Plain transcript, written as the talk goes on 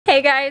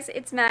Hey guys,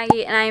 it's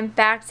Maggie and I'm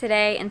back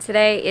today, and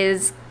today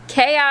is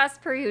chaos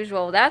per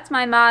usual. That's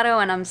my motto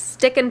and I'm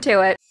sticking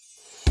to it.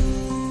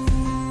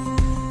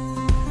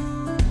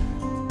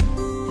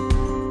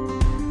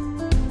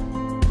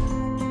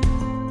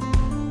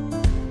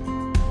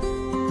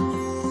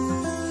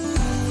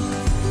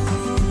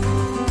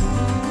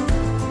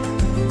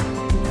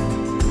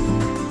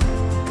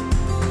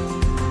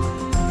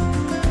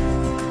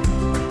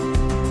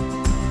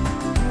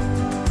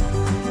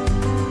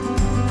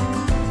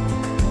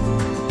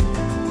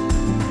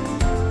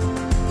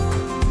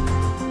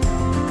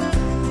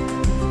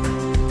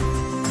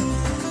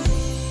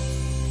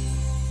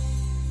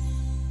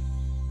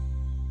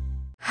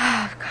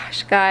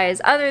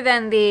 Guys, other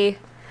than the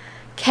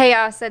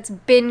chaos that's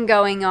been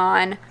going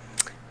on,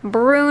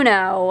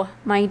 Bruno,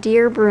 my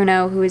dear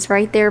Bruno, who is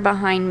right there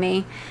behind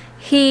me,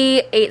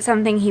 he ate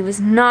something he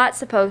was not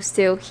supposed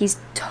to.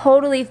 He's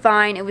totally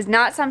fine. It was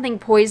not something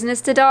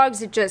poisonous to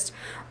dogs. It just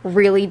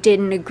really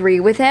didn't agree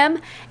with him.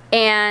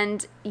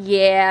 And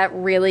yeah,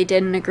 really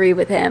didn't agree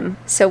with him.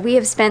 So we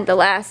have spent the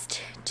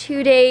last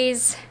 2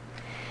 days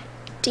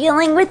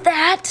dealing with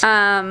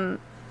that.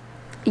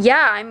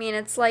 Yeah, I mean,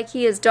 it's like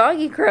he is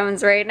doggy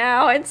Crohn's right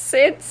now.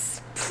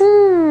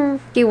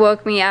 He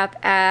woke me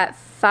up at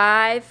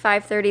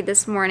 5:30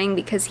 this morning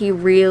because he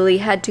really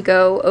had to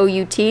go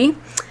OUT.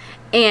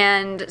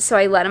 And so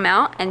I let him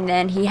out, and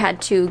then he had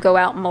to go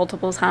out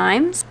multiple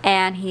times,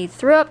 and he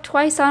threw up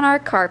twice on our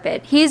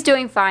carpet. He's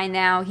doing fine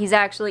now. He's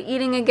actually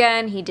eating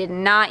again. He did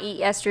not eat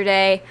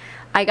yesterday.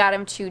 I got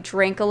him to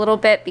drink a little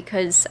bit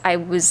because I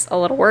was a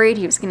little worried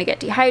he was going to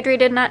get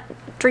dehydrated not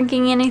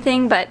drinking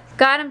anything, but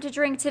got him to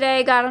drink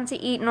today, got him to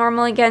eat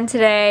normal again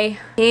today.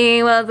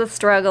 He was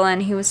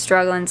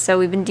struggling, so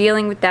we've been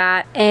dealing with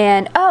that.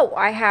 And oh,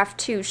 I have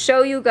to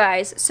show you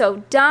guys.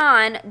 So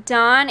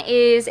Don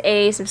is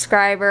a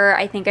subscriber.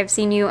 I think I've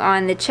seen you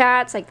on the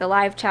chats, like the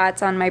live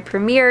chats on my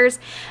premieres,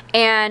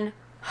 and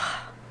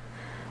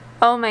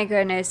oh my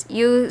goodness,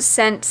 you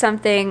sent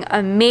something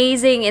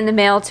amazing in the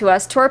mail to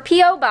us, to our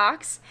P.O.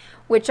 box,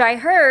 which I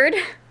heard.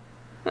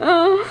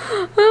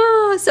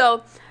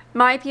 So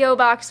my P.O.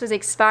 box was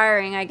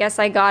expiring. I guess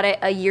I got it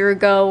a year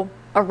ago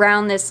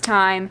around this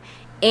time.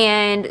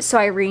 And so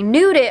I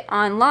renewed it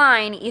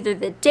online either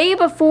the day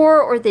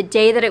before or the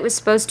day that it was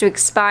supposed to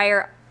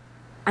expire.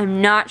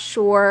 I'm not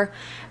sure.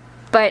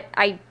 But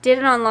I did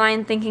it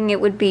online thinking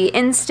it would be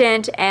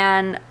instant,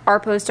 and our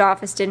post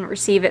office didn't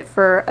receive it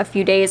for a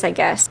few days, I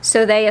guess.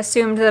 So they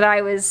assumed that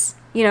I was,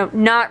 you know,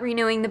 not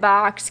renewing the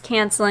box,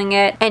 canceling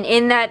it. And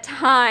in that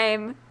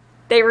time,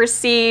 they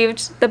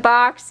received the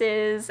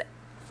boxes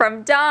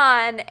from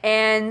Don,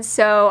 and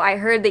so I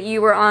heard that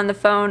you were on the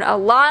phone a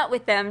lot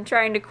with them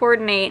trying to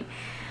coordinate.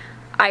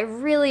 I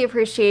really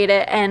appreciate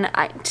it, and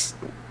I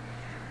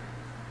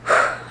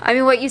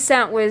mean, what you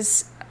sent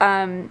was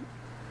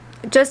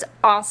just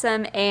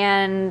awesome,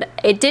 and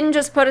it didn't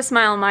just put a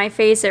smile on my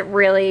face, it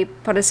really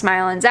put a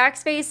smile on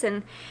Zach's face,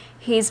 and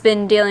he's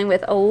been dealing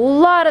with a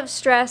lot of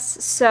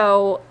stress,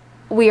 so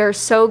we are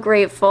so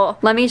grateful.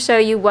 Let me show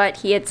you what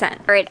he had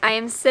sent. Alright, I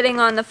am sitting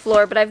on the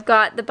floor, but I've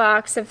got the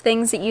box of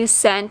things that you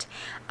sent.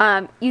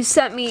 You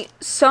sent me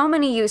so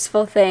many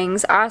useful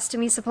things,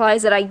 ostomy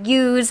supplies that I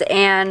use,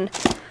 and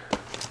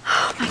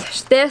oh my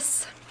gosh,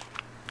 this,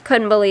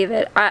 couldn't believe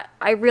it.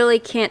 I really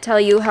can't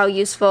tell you how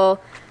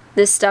useful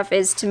this stuff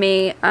is to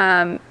me.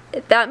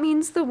 That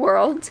means the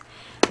world,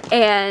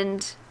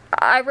 and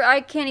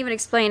I can't even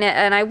explain it,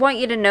 and I want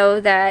you to know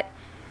that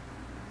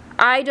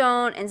I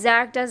don't, and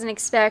Zach doesn't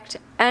expect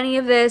any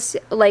of this.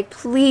 Like,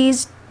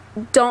 please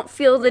don't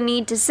feel the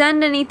need to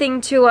send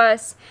anything to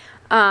us.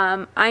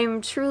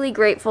 I'm truly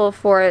grateful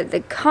for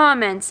the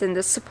comments and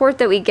the support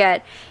that we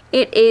get.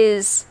 It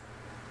is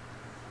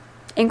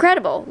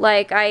incredible.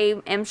 Like,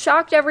 I am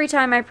shocked every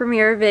time I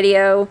premiere a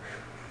video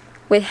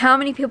with how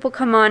many people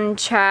come on and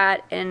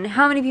chat and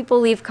how many people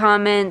leave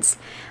comments.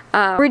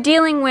 We're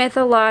dealing with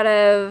a lot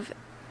of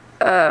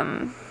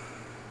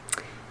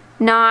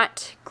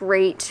not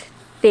great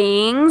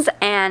things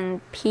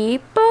and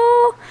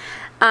people.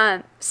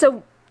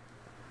 So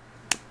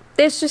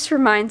this just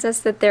reminds us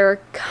that there are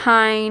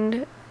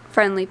kind,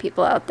 friendly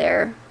people out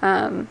there.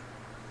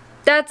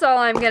 That's all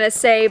I'm gonna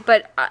say,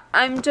 but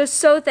I'm just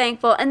so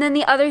thankful. And then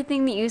the other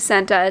thing that you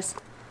sent us,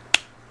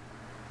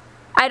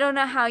 I don't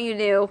know how you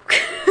knew.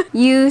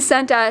 You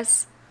sent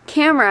us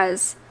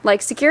cameras,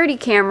 like security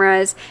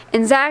cameras,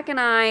 and Zach and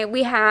I,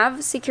 we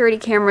have security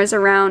cameras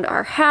around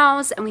our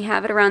house, and we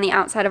have it around the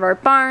outside of our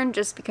barn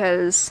just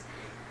because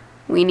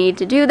we need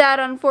to do that,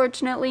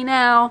 unfortunately,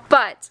 now.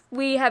 But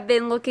we have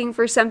been looking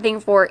for something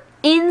for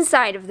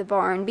inside of the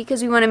barn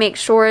because we want to make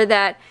sure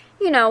that,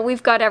 you know,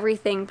 we've got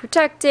everything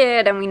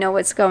protected and we know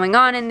what's going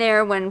on in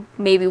there when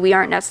maybe we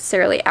aren't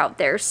necessarily out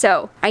there.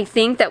 So I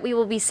think that we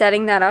will be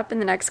setting that up in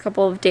the next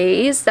couple of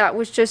days. That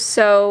was just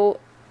so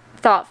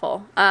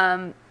thoughtful.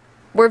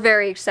 We're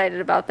very excited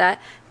about that.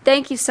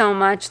 Thank you so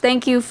much.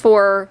 Thank you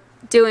for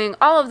doing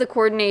all of the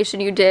coordination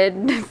you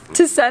did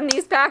to send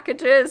these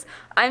packages.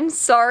 I'm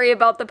sorry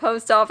about the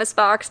post office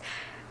box.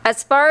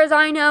 as far as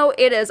I know,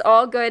 it is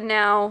all good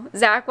now.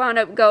 Zach wound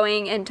up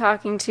going and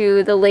talking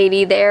to the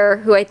lady there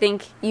who I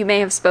think you may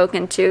have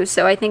spoken to,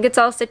 so I think it's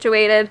all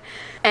situated.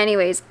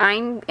 Anyways,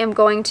 I am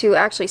going to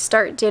actually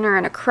start dinner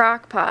in a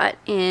crock pot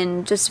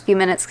in just a few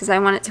minutes because I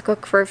want it to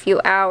cook for a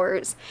few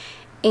hours.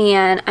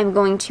 And I'm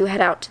going to head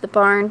out to the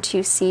barn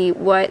to see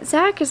what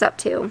Zach is up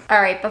to.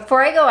 Alright,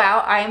 before I go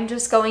out, I'm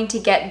just going to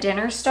get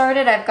dinner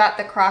started. I've got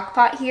the crock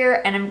pot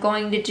here and I'm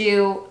going to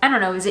do, I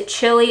don't know, is it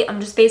chili? I'm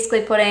just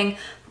basically putting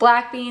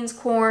black beans,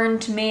 corn,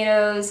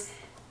 tomatoes,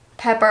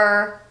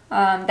 pepper,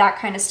 that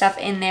kind of stuff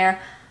in there.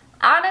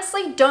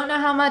 Honestly, don't know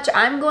how much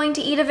I'm going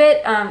to eat of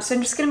it, so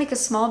I'm just going to make a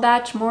small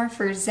batch more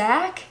for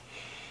Zach.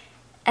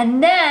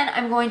 And then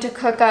I'm going to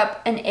cook up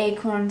an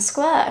acorn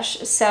squash.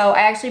 So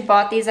I actually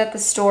bought these at the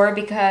store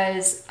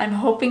because I'm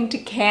hoping to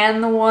can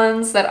the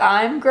ones that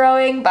I'm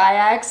growing by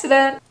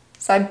accident.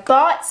 So I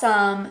bought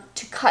some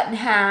to cut in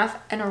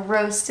half and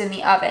roast in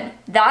the oven.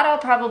 That I'll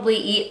probably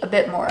eat a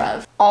bit more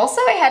of.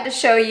 Also, I had to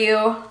show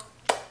you,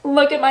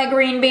 look at my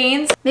green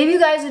beans. Maybe you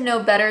guys would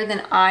know better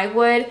than I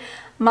would.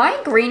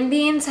 My green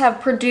beans have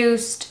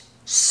produced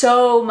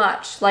so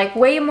much, like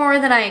way more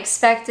than I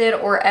expected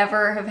or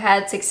ever have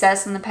had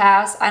success in the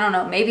past. I don't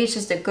know, maybe it's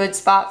just a good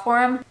spot for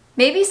them.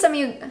 Maybe some of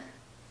you,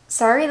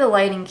 sorry the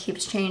lighting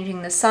keeps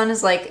changing. The sun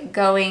is like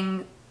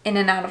going in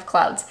and out of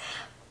clouds.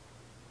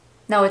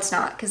 No, it's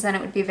not, because then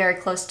it would be very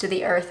close to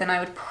the earth and I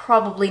would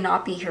probably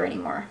not be here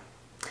anymore.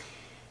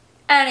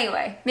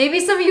 Anyway, maybe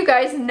some of you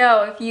guys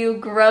know if you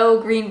grow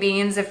green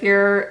beans, if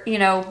you're, you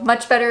know,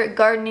 much better at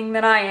gardening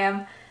than I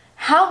am,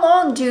 how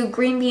long do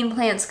green bean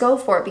plants go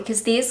for?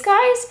 Because these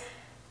guys,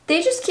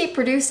 they just keep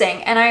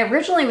producing. And I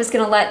originally was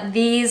gonna let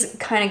these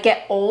kind of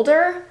get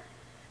older.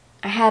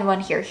 I had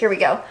one here, here we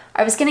go.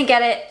 I was gonna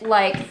get it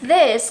like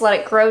this, let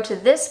it grow to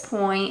this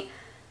point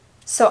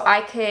so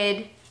I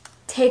could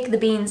take the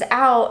beans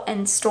out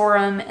and store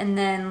them and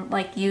then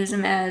like use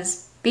them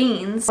as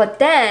beans. But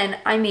then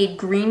I made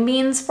green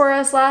beans for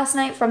us last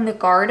night from the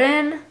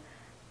garden.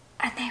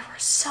 And they were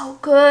so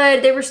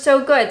good. They were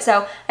so good.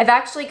 So I've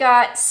actually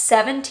got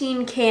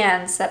 17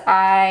 cans that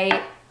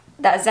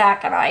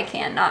Zach and I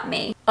can, not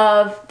me,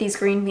 of these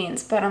green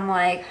beans. But I'm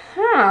like,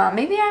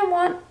 maybe I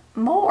want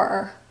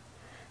more.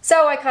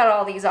 So I cut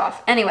all these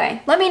off.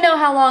 Anyway, let me know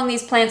how long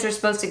these plants are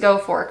supposed to go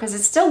for because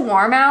it's still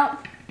warm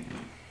out.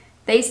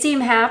 They seem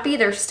happy.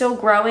 They're still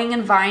growing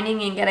and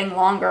vining and getting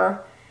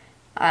longer.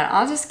 And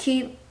I'll just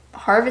keep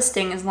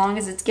harvesting as long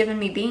as it's giving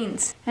me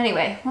beans.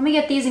 Anyway, let me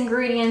get these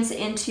ingredients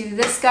into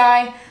this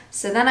guy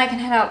so then I can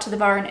head out to the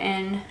barn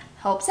and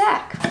help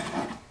Zach.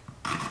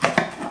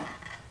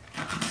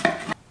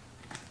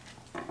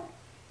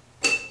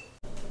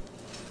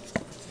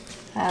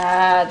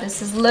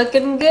 This is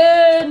looking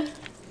good.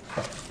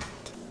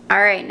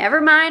 Alright,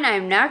 never mind.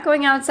 I'm not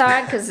going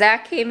outside because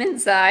Zach came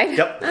inside.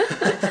 Yep.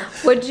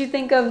 What did you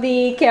think of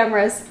the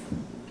cameras?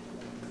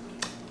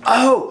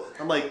 Oh,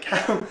 I'm like,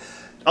 oh,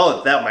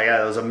 my God,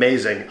 that was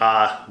amazing.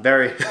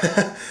 Very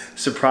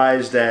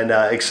surprised and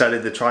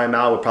excited to try them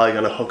out. We're probably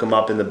going to hook them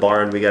up in the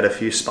barn. We got a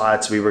few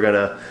spots. We were going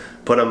to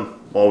put them,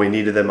 well, we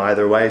needed them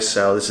either way.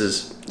 So this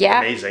is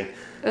amazing.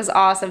 It was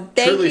awesome.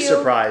 Thank you. Truly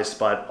surprised,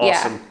 but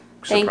awesome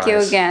surprise. Thank you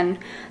again.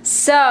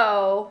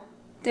 So,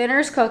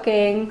 dinner's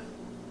cooking.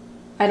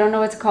 I don't know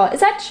what to call it. Is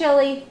that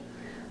chili?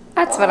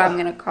 That's what I'm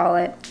going to call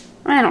it.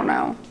 I don't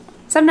know.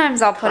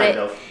 Sometimes I'll put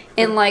it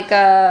in like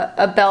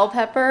a bell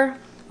pepper.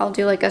 I'll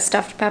do like a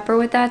stuffed pepper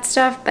with that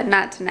stuff, but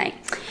not tonight.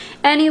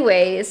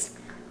 Anyways,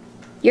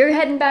 you're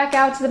heading back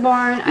out to the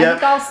barn. Yep. I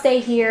think I'll stay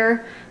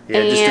here.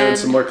 Yeah, just doing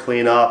some more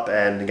cleanup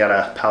and got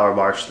a power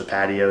march to the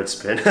patio. It's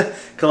been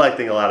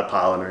collecting a lot of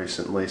pollen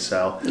recently,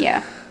 so.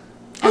 Yeah.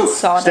 And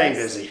sawdust. Staying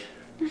busy.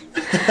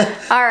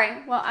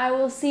 Alright, well I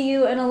will see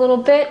you in a little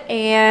bit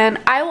and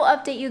I will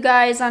update you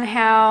guys on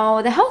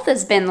how the health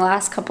has been the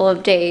last couple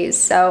of days.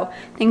 So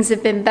things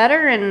have been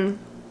better and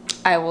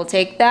I will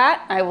take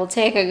that. I will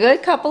take a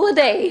good couple of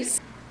days.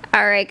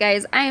 Alright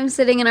guys, I am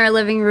sitting in our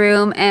living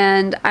room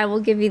and I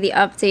will give you the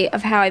update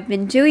of how I've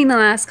been doing the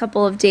last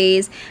couple of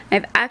days.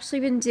 I've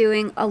actually been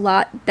doing a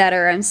lot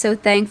better. I'm so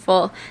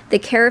thankful. The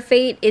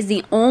Carafate is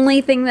the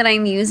only thing that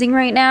I'm using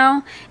right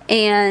now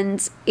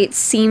and it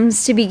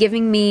seems to be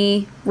giving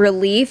me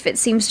relief. It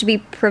seems to be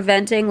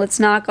preventing, let's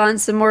knock on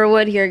some more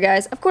wood here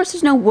guys. Of course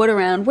there's no wood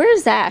around.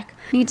 Where's Zach?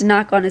 I need to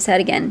knock on his head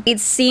again. It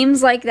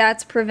seems like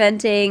that's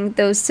preventing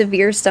those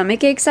severe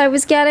stomach aches I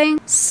was getting.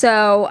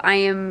 So I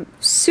am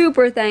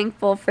super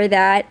thankful for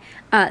that.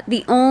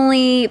 The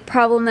only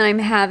problem that I'm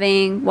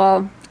having,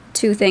 well,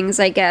 two things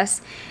I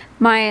guess.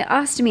 My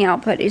ostomy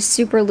output is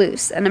super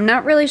loose and I'm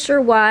not really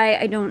sure why.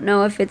 I don't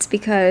know if it's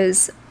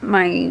because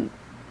my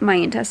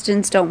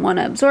intestines don't want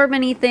to absorb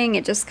anything.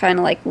 It just kind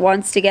of like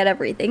wants to get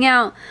everything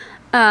out.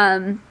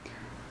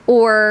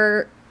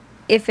 Or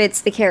if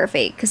it's the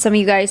Carafate, because some of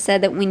you guys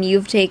said that when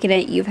you've taken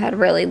it, you've had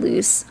really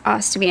loose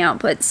ostomy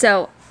output.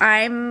 So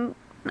I'm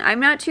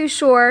not too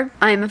sure.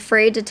 I'm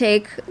afraid to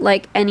take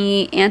like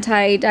any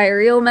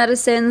anti-diarrheal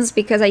medicines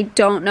because I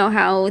don't know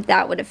how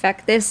that would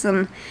affect this.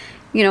 And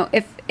you know,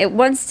 if it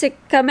wants to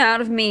come out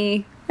of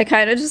me, I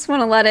kind of just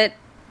want to let it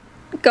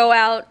go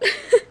out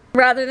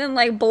rather than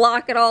like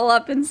block it all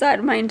up inside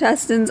of my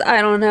intestines.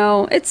 I don't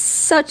know. It's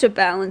such a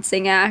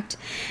balancing act.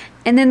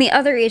 And then the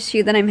other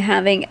issue that I'm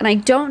having, and I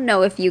don't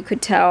know if you could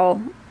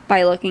tell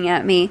by looking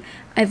at me,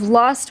 I've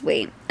lost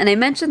weight. And I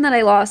mentioned that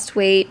I lost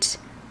weight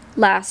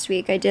last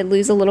week. I did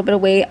lose a little bit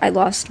of weight. I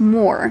lost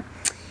more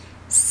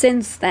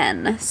since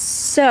then.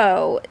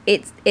 So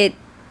it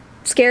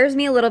scares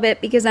me a little bit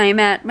because I am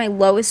at my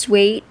lowest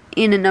weight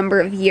in a number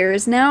of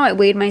years now. I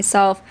weighed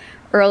myself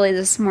early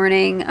this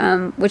morning,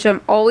 which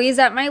I'm always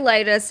at my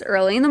lightest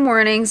early in the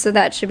morning, so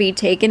that should be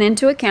taken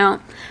into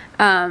account.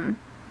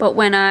 But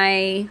when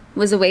I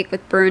was awake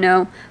with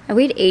Bruno, I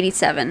weighed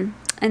 87,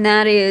 and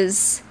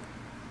that's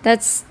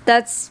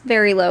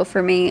very low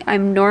for me.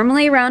 I'm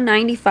normally around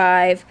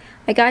 95.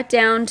 I got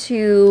down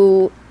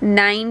to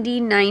 90,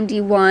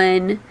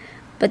 91,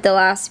 but the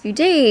last few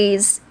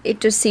days,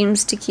 it just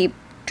seems to keep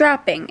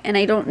dropping, and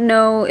I don't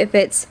know if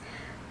it's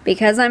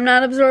because I'm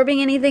not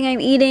absorbing anything I'm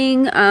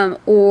eating,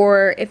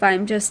 or if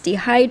I'm just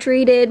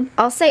dehydrated.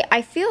 I'll say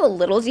I feel a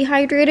little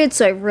dehydrated,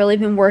 so I've really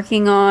been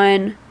working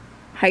on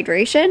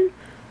hydration,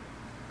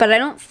 but I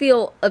don't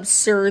feel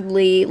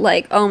absurdly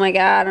like, oh my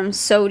god, I'm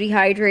so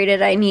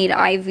dehydrated, I need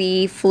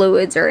IV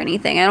fluids or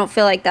anything. I don't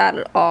feel like that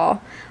at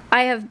all.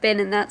 I have been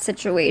in that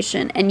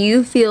situation, and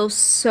you feel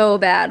so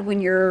bad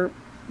when you're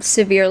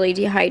severely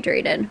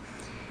dehydrated.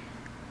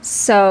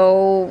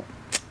 So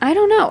I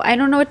don't know. I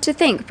don't know what to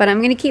think, but I'm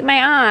going to keep my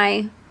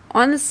eye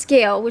on the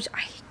scale, which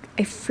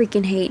I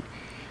freaking hate.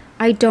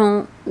 I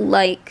don't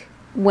like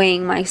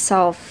weighing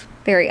myself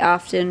very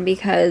often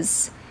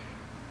because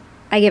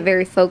I get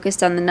very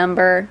focused on the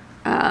number.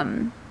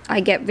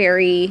 I get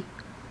very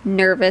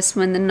nervous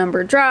when the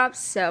number drops,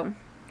 so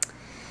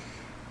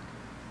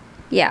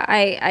yeah,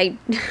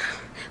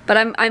 but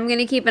I'm going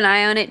to keep an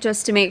eye on it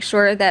just to make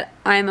sure that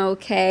I'm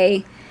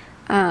okay.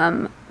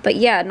 But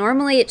yeah,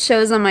 normally it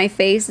shows on my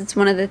face. It's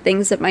one of the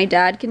things that my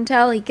dad can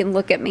tell. He can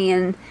look at me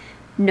and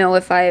know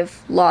if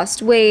I've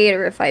lost weight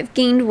or if I've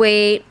gained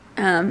weight.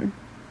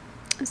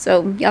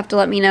 So you have to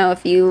let me know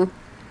if you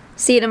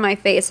see it in my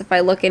face, if I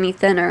look any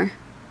thinner.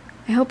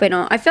 I hope I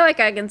don't. I feel like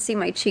I can see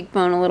my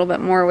cheekbone a little bit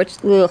more, which,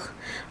 ugh,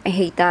 I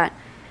hate that.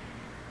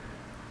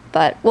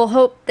 But we'll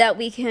hope that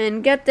we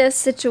can get this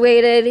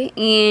situated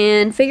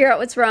and figure out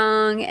what's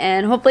wrong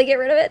and hopefully get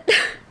rid of it.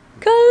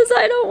 Because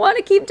I don't want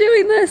to keep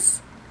doing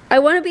this. I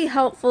want to be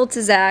helpful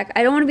to Zach.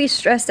 I don't want to be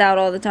stressed out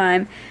all the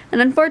time.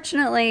 And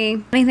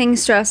unfortunately, anything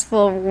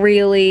stressful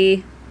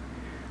really,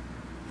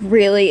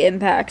 really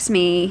impacts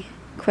me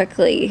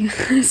quickly.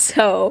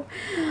 So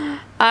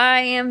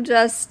I am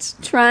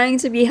just trying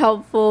to be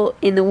helpful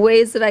in the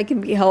ways that I can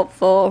be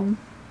helpful.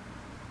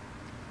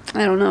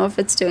 I don't know if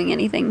it's doing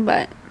anything,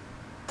 but...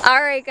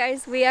 Alright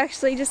guys, we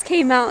actually just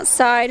came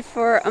outside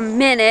for a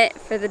minute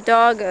for the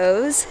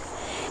doggos.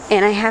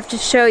 And I have to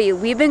show you,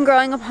 we've been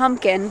growing a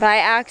pumpkin by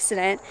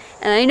accident,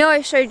 and I know I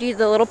showed you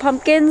the little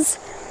pumpkins.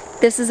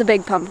 This is a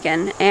big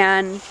pumpkin,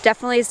 and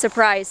definitely a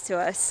surprise to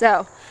us.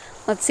 So,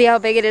 let's see how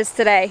big it is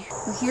today.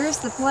 Well, here's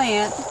the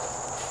plant.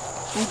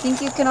 I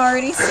think you can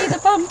already see the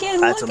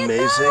pumpkin. That's Look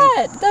amazing.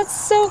 At that.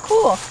 That's so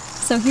cool.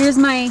 So here's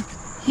my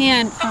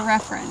hand for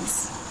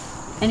reference.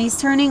 And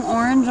he's turning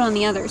orange on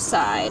the other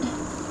side.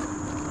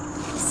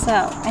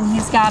 So, and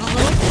he's got a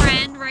little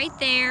friend right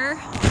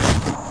there.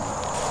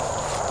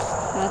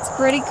 That's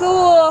pretty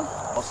cool.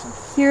 Awesome.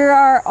 Here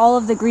are all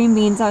of the green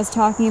beans I was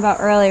talking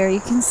about earlier. You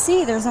can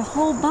see there's a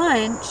whole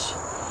bunch.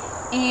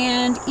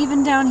 And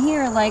even down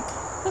here, like,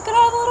 look at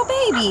all the little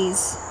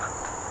babies.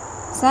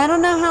 So I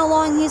don't know how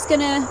long he's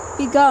gonna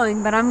be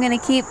going, but I'm gonna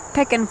keep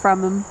picking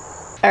from him.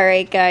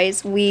 Alright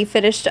guys, we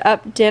finished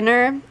up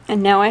dinner,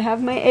 and now I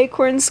have my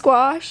acorn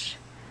squash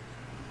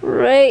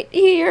right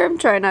here. I'm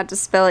trying not to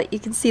spill it. You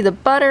can see the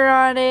butter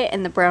on it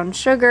and the brown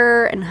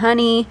sugar and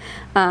honey.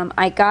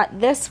 I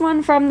got this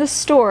one from the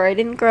store. I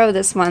didn't grow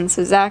this one,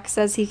 so Zach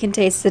says he can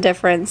taste the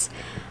difference.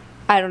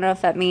 I don't know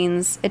if that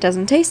means it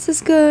doesn't taste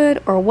as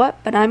good or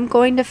what, but I'm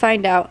going to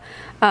find out.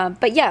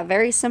 But yeah,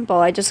 very simple.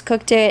 I just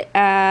cooked it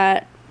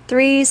at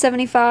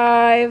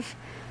 375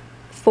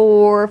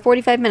 for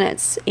 45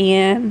 minutes,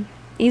 and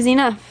easy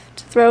enough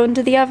to throw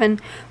into the oven.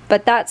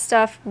 But that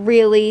stuff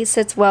really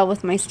sits well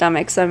with my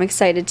stomach, so I'm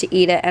excited to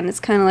eat it, and it's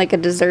kind of like a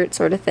dessert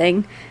sort of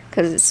thing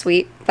because it's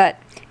sweet. But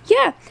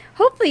yeah,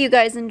 hopefully you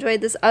guys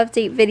enjoyed this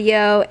update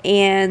video,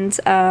 and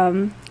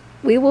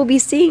we will be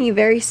seeing you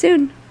very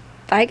soon.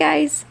 Bye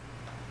guys.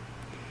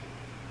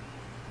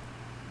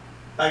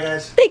 Bye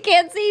guys. They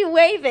can't see you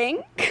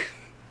waving.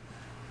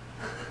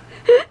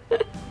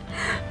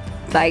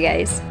 Bye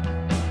guys.